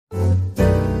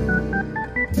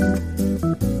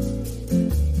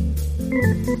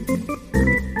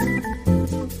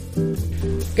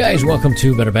Guys, welcome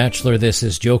to Better Bachelor. This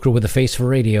is Joker with a face for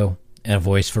radio and a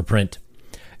voice for print.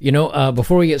 You know,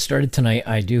 before we get started tonight,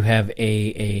 I do have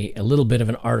a little bit of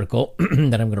an article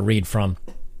that I'm going to read from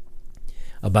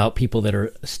about people that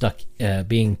are stuck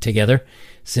being together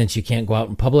since you can't go out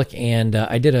in public. And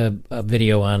I did a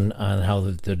video on how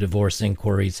the divorce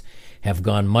inquiries have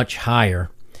gone much higher.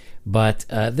 But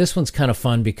this one's kind of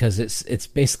fun because it's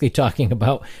basically talking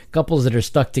about couples that are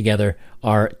stuck together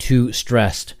are too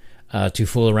stressed to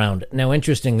fool around. Now,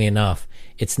 interestingly enough,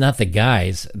 it's not the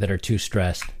guys that are too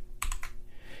stressed.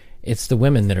 It's the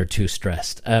women that are too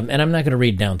stressed. And I'm not going to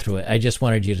read down through it. I just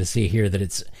wanted you to see here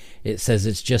that it says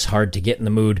it's just hard to get in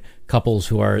the mood. Couples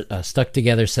who are stuck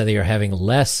together say they are having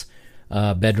less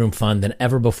bedroom fun than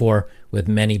ever before, with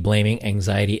many blaming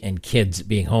anxiety and kids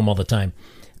being home all the time.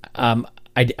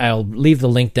 I'll leave the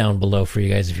link down below for you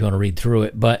guys if you want to read through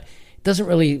it, but it doesn't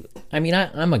really, I mean,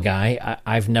 I'm a guy.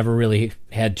 I've never really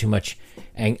had too much,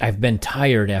 I've been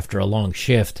tired after a long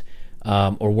shift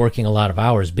or working a lot of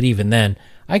hours, but even then,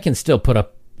 I can still put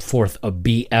up forth a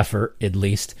B effort, at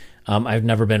least. I've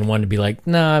never been one to be like,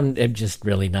 nah, I'm just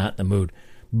really not in the mood.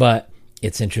 But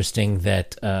it's interesting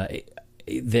that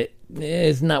that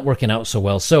it's not working out so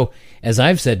well. So, as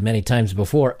I've said many times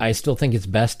before, I still think it's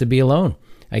best to be alone.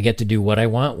 I get to do what I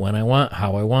want, when I want,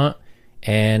 how I want,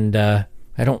 and I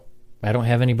don't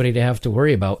have anybody to have to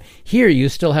worry about. Here, you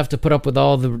still have to put up with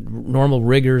all the normal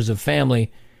rigors of family,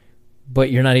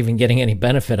 but you're not even getting any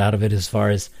benefit out of it as far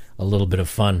as a little bit of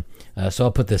fun. So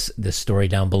I'll put this story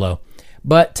down below.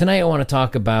 But tonight I want to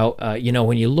talk about,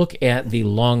 when you look at the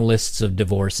long lists of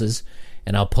divorces,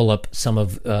 and I'll pull up some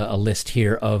of a list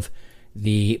here of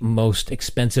the most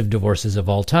expensive divorces of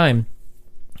all time,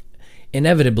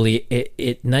 inevitably,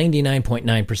 it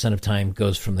 99.9% of time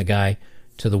goes from the guy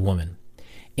to the woman.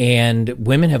 And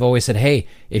women have always said, hey,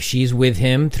 if she's with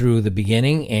him through the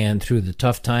beginning and through the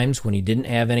tough times when he didn't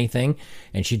have anything,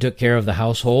 and she took care of the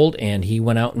household and he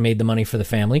went out and made the money for the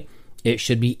family, it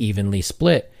should be evenly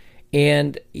split.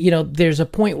 And, there's a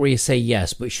point where you say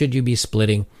yes, but should you be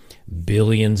splitting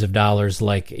billions of dollars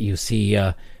like you see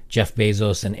Jeff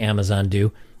Bezos and Amazon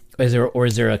do? Is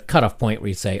there a cutoff point where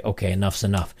you say, okay, enough's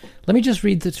enough? Let me just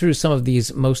read through some of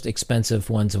these most expensive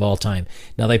ones of all time.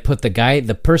 Now, they put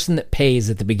the person that pays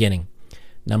at the beginning.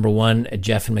 Number one,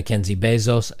 Jeff and Mackenzie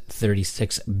Bezos,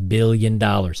 $36 billion.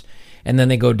 And then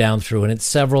they go down through, and it's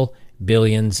several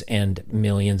billions and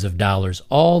millions of dollars,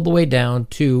 all the way down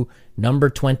to number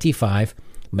 25,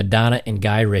 Madonna and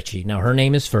Guy Ritchie. Now, her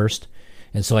name is first,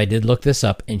 and so I did look this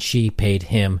up, and she paid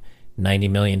him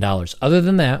 $90 million. Other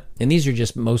than that, and these are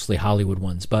just mostly Hollywood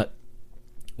ones,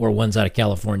 or ones out of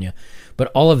California,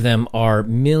 but all of them are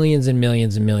millions and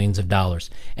millions and millions of dollars,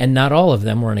 and not all of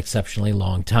them were an exceptionally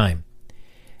long time.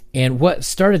 And what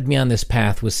started me on this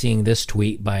path was seeing this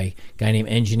tweet by a guy named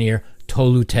Engineer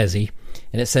Tolu Tezi,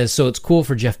 and it says, so it's cool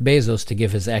for Jeff Bezos to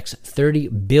give his ex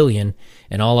 $30 billion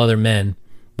and all other men,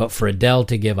 but for Adele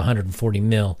to give $140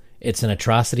 million, it's an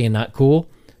atrocity and not cool.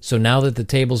 So now that the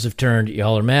tables have turned,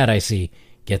 y'all are mad, I see.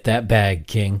 Get that bag,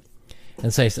 king.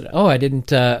 And so I said, I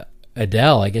didn't,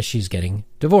 Adele, I guess she's getting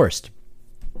divorced.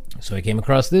 So I came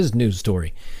across this news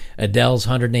story. Adele's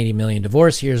 $180 million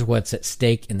divorce. Here's what's at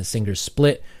stake in the singer's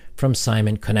split, from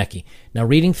Simon Konecki. Now,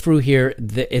 reading through here,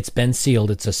 it's been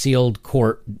sealed. It's a sealed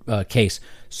court case.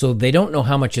 So they don't know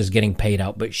how much is getting paid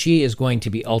out, but she is going to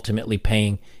be ultimately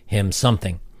paying him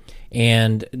something.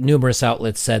 And numerous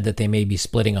outlets said that they may be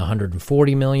splitting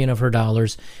 $140 million of her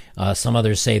dollars. Some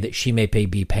others say that she may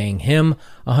be paying him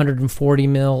 $140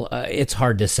 million. It's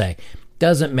hard to say.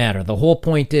 Doesn't matter. The whole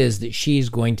point is that she's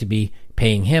going to be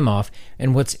paying him off.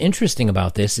 And what's interesting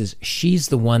about this is she's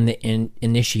the one that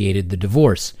initiated the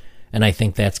divorce, and I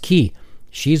think that's key.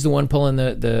 She's the one pulling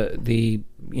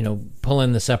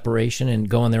pulling the separation and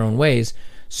going their own ways.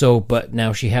 So, but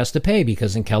now she has to pay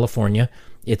because in California,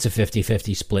 it's a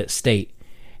 50-50 split state.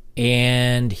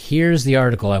 And here's the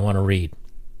article I want to read.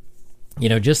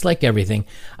 Just like everything,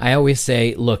 I always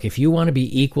say, look, if you want to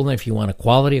be equal and if you want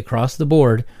equality across the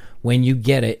board, when you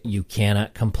get it, you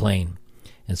cannot complain.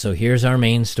 And so here's our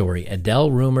main story.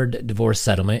 Adele rumored divorce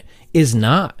settlement is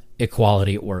not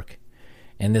equality at work.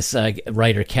 And this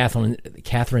writer,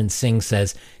 Catherine Singh,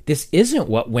 says, this isn't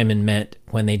what women meant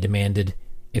when they demanded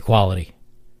equality.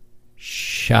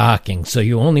 Shocking. So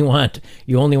you only want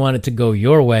it to go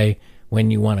your way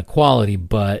when you want equality,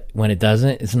 but when it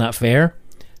doesn't, it's not fair.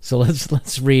 So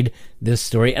let's read this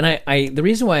story. And I the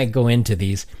reason why I go into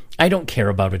these, I don't care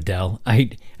about Adele.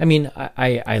 I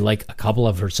like a couple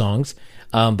of her songs,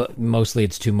 but mostly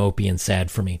it's too mopey and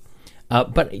sad for me.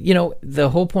 But the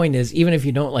whole point is, even if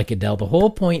you don't like Adele, the whole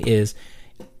point is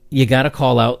you got to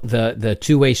call out the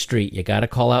two-way street. You got to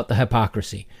call out the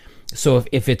hypocrisy. So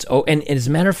if it's, and as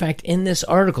a matter of fact, in this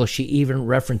article, she even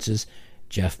references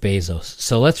Jeff Bezos.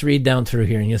 So let's read down through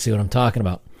here and you'll see what I'm talking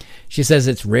about. She says,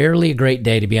 it's rarely a great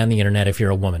day to be on the internet if you're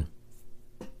a woman.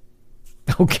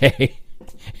 Okay.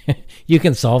 You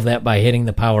can solve that by hitting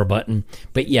the power button.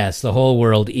 But yes, the whole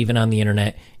world, even on the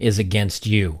internet, is against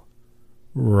you.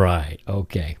 Right.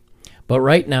 Okay. But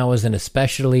right now is an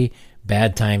especially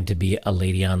bad time to be a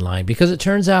lady online, because it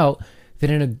turns out that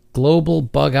in a global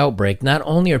bug outbreak, not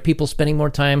only are people spending more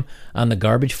time on the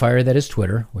garbage fire that is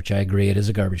Twitter, which I agree it is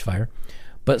a garbage fire,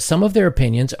 but some of their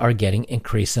opinions are getting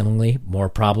increasingly more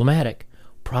problematic.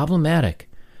 Problematic.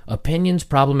 Opinions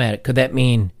problematic. Could that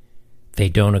mean they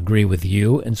don't agree with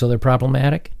you and so they're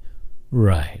problematic?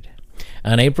 Right.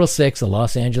 On April 6, a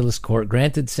Los Angeles court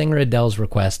granted singer Adele's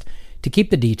request to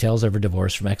keep the details of her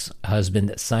divorce from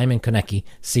ex-husband Simon Konecki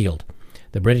sealed.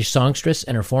 The British songstress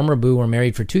and her former beau were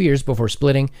married for 2 years before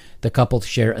splitting. The couple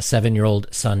share a 7-year-old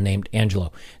son named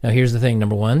Angelo. Now, here's the thing.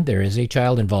 Number one, there is a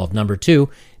child involved. Number two,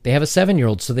 they have a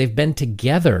 7-year-old, so they've been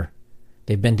together.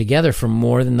 They've been together for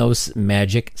more than those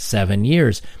magic 7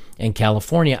 years. In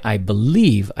California, I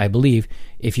believe,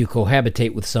 if you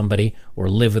cohabitate with somebody or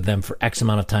live with them for X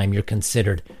amount of time, you're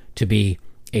considered to be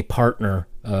a partner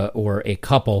or a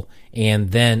couple,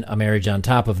 and then a marriage on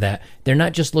top of that. They're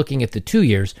not just looking at the 2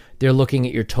 years, they're looking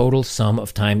at your total sum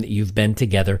of time that you've been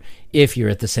together if you're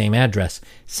at the same address.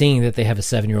 Seeing that they have a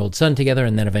 7-year-old son together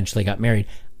and then eventually got married,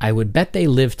 I would bet they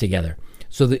live together.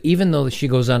 So that even though she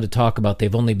goes on to talk about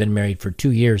they've only been married for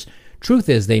 2 years, truth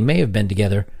is they may have been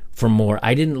together for more.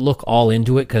 I didn't look all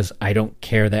into it because I don't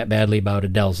care that badly about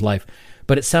Adele's life,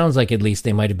 but it sounds like at least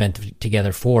they might have been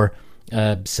together for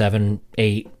 7,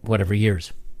 8, whatever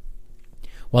years.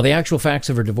 While the actual facts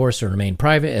of her divorce remain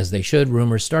private, as they should,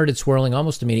 rumors started swirling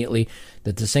almost immediately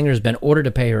that the singer has been ordered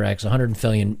to pay her ex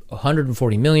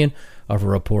 $140 million of a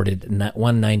reported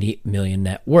 $190 million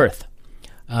net worth.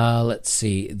 Let's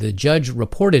see. The judge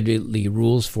reportedly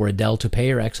rules for Adele to pay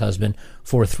her ex-husband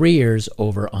for 3 years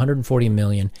over $140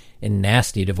 million in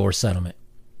nasty divorce settlement.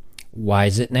 Why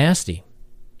is it nasty?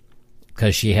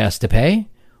 Because she has to pay?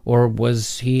 Or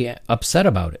was he upset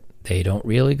about it? They don't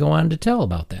really go on to tell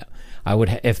about that.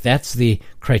 If that's the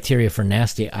criteria for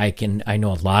nasty, I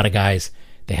know a lot of guys,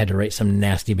 they had to write some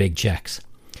nasty big checks.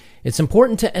 It's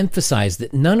important to emphasize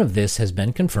that none of this has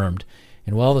been confirmed,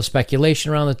 and while the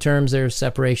speculation around the terms their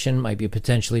separation might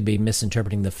potentially be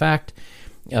misinterpreting the fact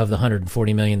of the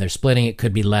 $140 million they're splitting, it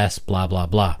could be less, blah, blah,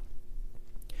 blah.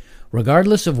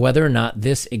 Regardless of whether or not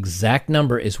this exact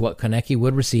number is what Konecki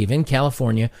would receive in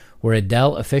California, where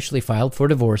Adele officially filed for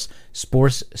divorce,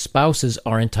 spouses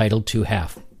are entitled to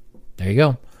half. There you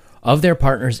go. Of their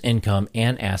partner's income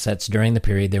and assets during the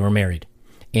period they were married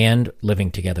and living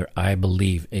together, I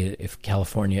believe, if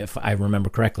I remember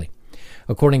correctly.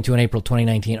 According to an April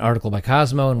 2019 article by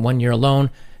Cosmo, in 1 year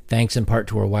alone, thanks in part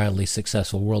to her wildly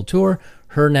successful world tour,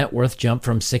 her net worth jumped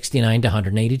from 69 to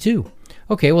 182.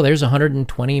 Okay, well, there's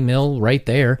 120 mil right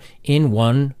there in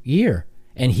 1 year,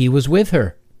 and he was with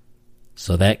her.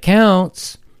 So that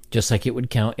counts, just like it would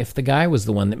count if the guy was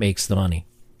the one that makes the money.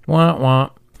 Wah, wah.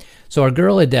 So our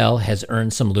girl Adele has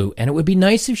earned some loot, and it would be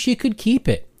nice if she could keep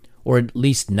it, or at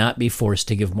least not be forced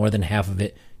to give more than half of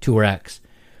it to her ex.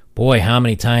 Boy, how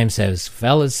many times has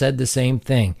fellas said the same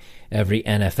thing? Every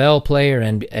NFL player,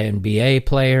 NBA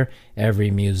player,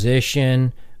 every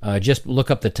musician. Just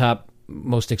look up the top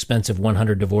most expensive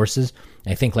 100 divorces.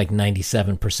 I think like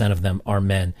 97% of them are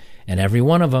men, and every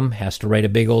one of them has to write a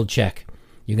big old check.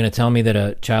 You're going to tell me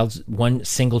that one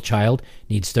single child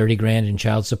needs $30,000 in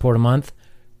child support a month?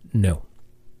 No.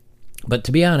 But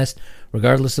to be honest,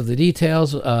 regardless of the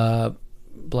details, blah,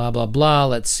 blah, blah,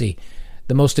 let's see.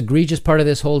 The most egregious part of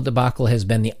this whole debacle has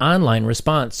been the online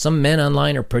response. Some men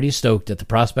online are pretty stoked at the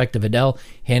prospect of Adele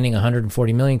handing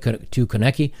 $140 million to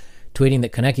Konecki, tweeting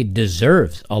that Konecki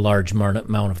deserves a large amount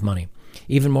of money.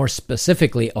 Even more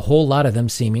specifically, a whole lot of them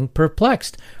seeming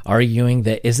perplexed, arguing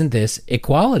that isn't this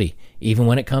equality, even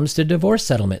when it comes to divorce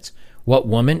settlements? What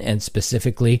woman, and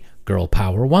specifically girl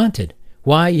power, wanted?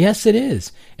 Why, yes, it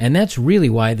is. And that's really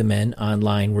why the men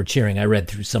online were cheering. I read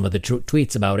through some of the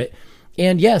tweets about it.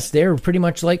 And yes, they're pretty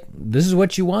much like, this is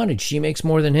what you wanted. She makes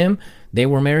more than him. They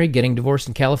were married, getting divorced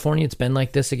in California. It's been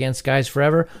like this against guys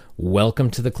forever. Welcome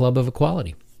to the club of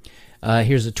equality.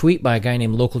 Here's a tweet by a guy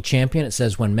named Local Champion. It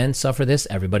says, when men suffer this,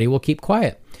 everybody will keep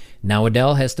quiet. Now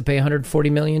Adele has to pay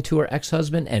 $140 million to her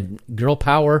ex-husband, and girl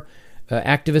power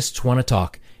activists want to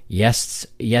talk. Yes,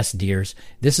 dears.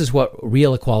 This is what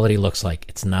real equality looks like.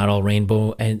 It's not all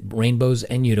rainbows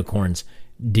and unicorns.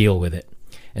 Deal with it.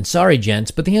 And sorry,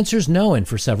 gents, but the answer is no, and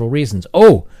for several reasons.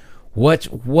 Oh,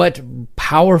 what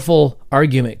powerful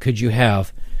argument could you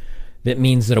have that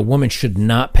means that a woman should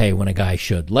not pay when a guy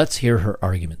should? Let's hear her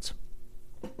arguments.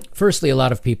 Firstly, a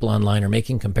lot of people online are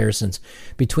making comparisons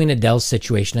between Adele's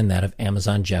situation and that of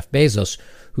Amazon Jeff Bezos,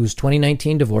 whose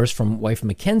 2019 divorce from wife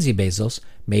Mackenzie Bezos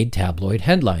made tabloid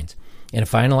headlines. And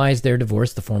to finalize their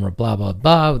divorce, the former blah, blah,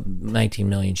 blah, 19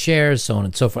 million shares, so on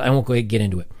and so forth. I won't go get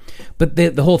into it. But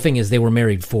the whole thing is they were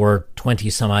married for 20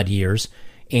 some odd years,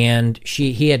 and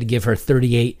he had to give her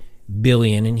 $38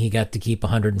 billion, and he got to keep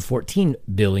 $114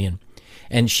 billion.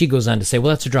 And she goes on to say,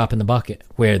 well, that's a drop in the bucket,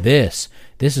 where this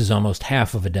is almost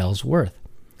half of Adele's worth.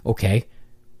 Okay,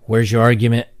 where's your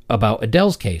argument about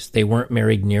Adele's case? They weren't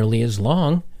married nearly as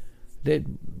long. There's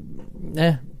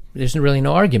really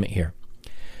no argument here.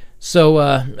 So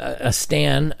a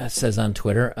Stan says on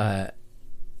Twitter,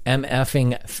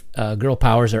 MFing girl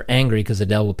powers are angry because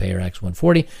Adele will pay her ex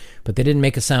 $140, but they didn't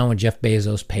make a sound when Jeff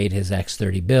Bezos paid his ex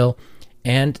 $30 bill,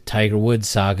 and Tiger Woods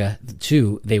saga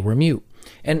too, they were mute.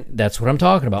 And that's what I'm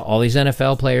talking about. All these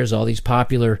NFL players, all these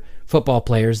popular football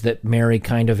players that marry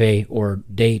kind of or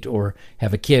date or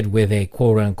have a kid with a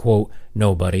quote-unquote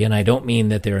nobody. And I don't mean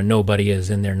that they're a nobody as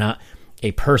in they're not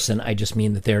a person. I just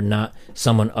mean that they're not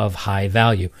someone of high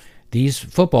value. These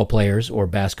football players or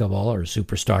basketball or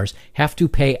superstars have to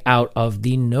pay out of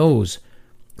the nose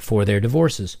for their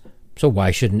divorces. So why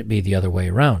shouldn't it be the other way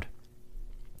around?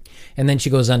 And then she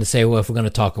goes on to say, well, if we're going to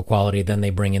talk equality, then they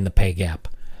bring in the pay gap.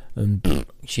 And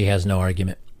she has no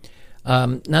argument.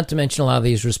 Not to mention a lot of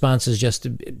these responses just to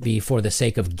be for the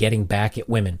sake of getting back at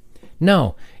women.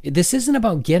 No, this isn't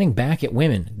about getting back at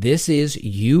women. This is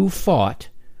you fought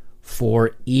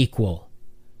for equal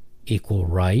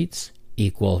rights,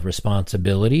 equal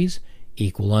responsibilities,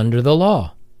 equal under the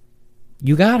law.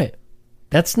 You got it.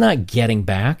 That's not getting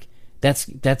back.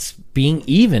 That's being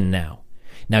even now.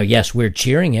 Now, yes, we're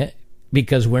cheering it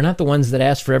because we're not the ones that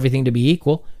asked for everything to be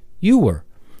equal. You were.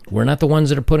 We're not the ones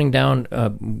that are putting down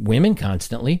women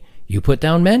constantly. You put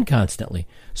down men constantly.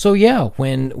 So yeah,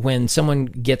 when someone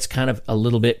gets kind of a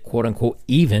little bit quote unquote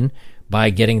even by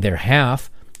getting their half,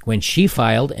 when she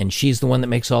filed and she's the one that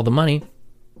makes all the money,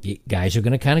 guys are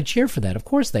going to kind of cheer for that. Of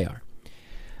course they are.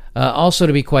 Also,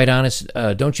 to be quite honest,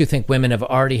 don't you think women have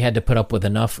already had to put up with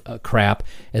enough crap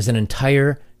as an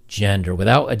entire gender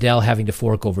without Adele having to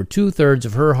fork over 2/3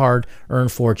 of her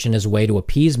hard-earned fortune as a way to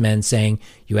appease men saying,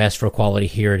 you asked for equality,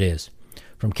 here it is.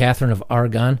 From Catherine of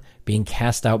Aragon being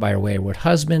cast out by her wayward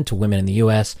husband to women in the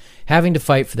U.S. having to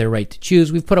fight for their right to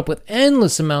choose, we've put up with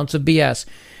endless amounts of BS.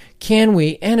 Can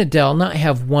we and Adele not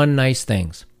have one nice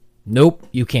things? Nope,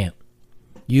 you can't.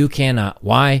 You cannot.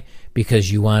 Why? Because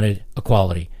you wanted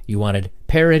equality. You wanted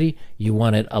parity. You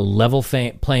wanted a level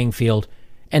playing field.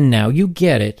 And now you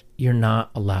get it. You're not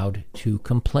allowed to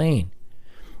complain.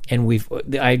 And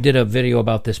I did a video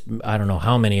about this, I don't know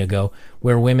how many ago,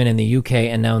 where women in the UK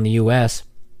and now in the US,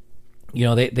 you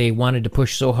know, they wanted to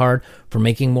push so hard for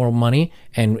making more money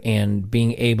and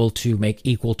being able to make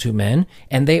equal to men.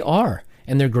 And they are.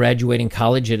 And they're graduating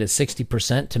college at a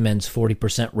 60% to men's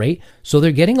 40% rate. So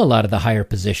they're getting a lot of the higher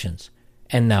positions.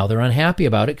 And now they're unhappy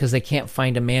about it because they can't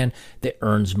find a man that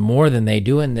earns more than they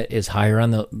do and that is higher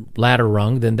on the ladder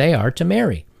rung than they are to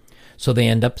marry. So they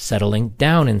end up settling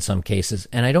down in some cases.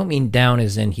 And I don't mean down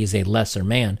as in he's a lesser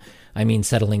man. I mean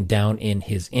settling down in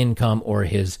his income or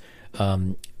his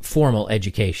formal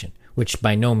education, which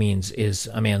by no means is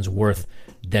a man's worth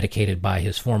dedicated by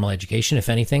his formal education. If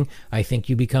anything, I think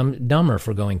you become dumber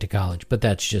for going to college, but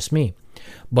that's just me.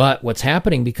 But what's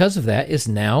happening because of that is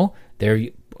now they're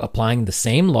applying the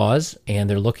same laws and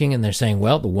they're looking and they're saying,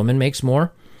 well, the woman makes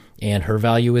more and her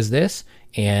value is this,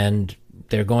 and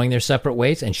they're going their separate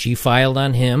ways, and she filed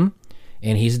on him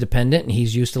and he's dependent and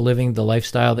he's used to living the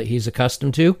lifestyle that he's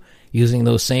accustomed to, using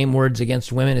those same words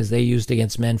against women as they used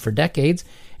against men for decades,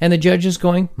 and the judge is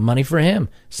going, money for him,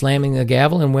 slamming the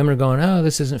gavel, and women are going, oh,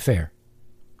 this isn't fair.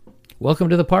 Welcome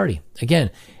to the party. Again,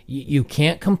 you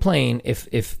can't complain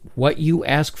if what you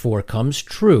ask for comes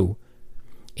true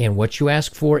and what you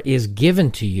ask for is given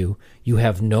to you. You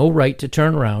have no right to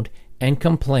turn around and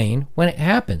complain when it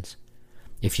happens.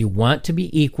 If you want to be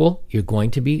equal, you're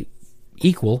going to be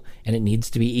equal, and it needs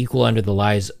to be equal under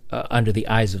the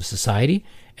eyes of society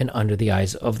and under the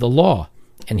eyes of the law.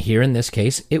 And here in this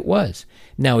case, it was.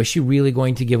 Now, is she really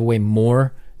going to give away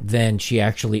more than she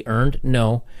actually earned?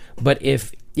 No. But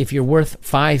if you're worth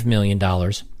 $5 million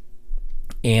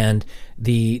and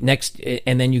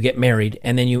then you get married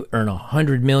and then you earn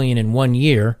 $100 million in 1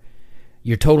 year,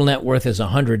 your total net worth is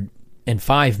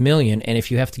 $105 million. And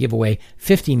if you have to give away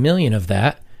 $50 million of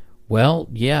that, Well,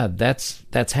 yeah, that's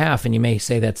half, and you may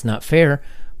say that's not fair,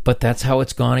 but that's how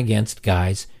it's gone against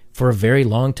guys for a very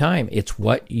long time. It's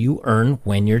what you earn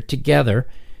when you're together,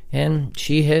 and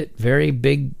she hit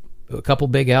a couple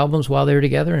big albums while they were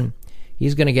together, and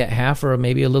he's going to get half or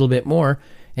maybe a little bit more,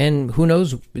 and who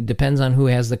knows, it depends on who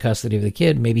has the custody of the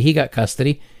kid. Maybe he got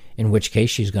custody, in which case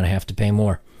she's going to have to pay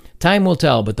more. Time will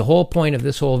tell, but the whole point of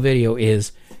this whole video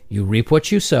is you reap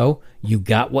what you sow, you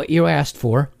got what you asked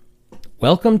for.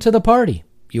 Welcome to the party.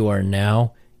 You are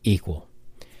now equal.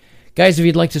 Guys, if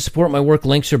you'd like to support my work,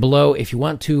 links are below. If you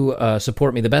want to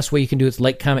support me, the best way you can do it is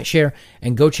like, comment, share,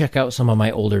 and go check out some of my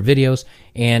older videos.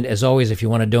 And as always, if you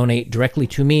want to donate directly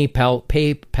to me,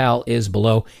 PayPal is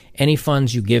below. Any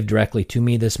funds you give directly to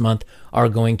me this month are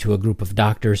going to a group of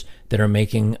doctors that are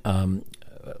making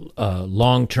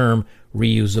long-term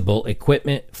reusable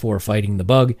equipment for fighting the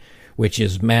bug, which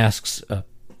is masks,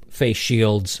 face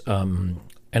shields,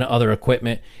 and other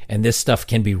equipment, and this stuff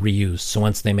can be reused. So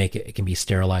once they make it, it can be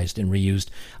sterilized and reused.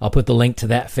 I'll put the link to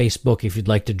that Facebook if you'd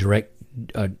like to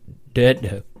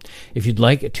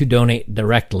donate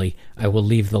directly. I will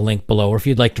leave the link below, or if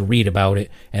you'd like to read about it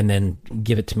and then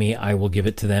give it to me, I will give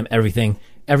it to them. Every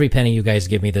penny you guys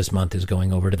give me this month is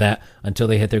going over to that until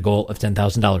they hit their goal of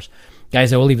 $10,000.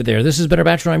 Guys, I will leave it there. This is Better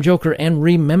Bachelor. I'm Joker, and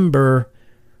remember,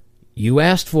 you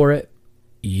asked for it,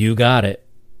 you got it.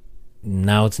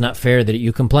 Now it's not fair that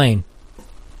you complain.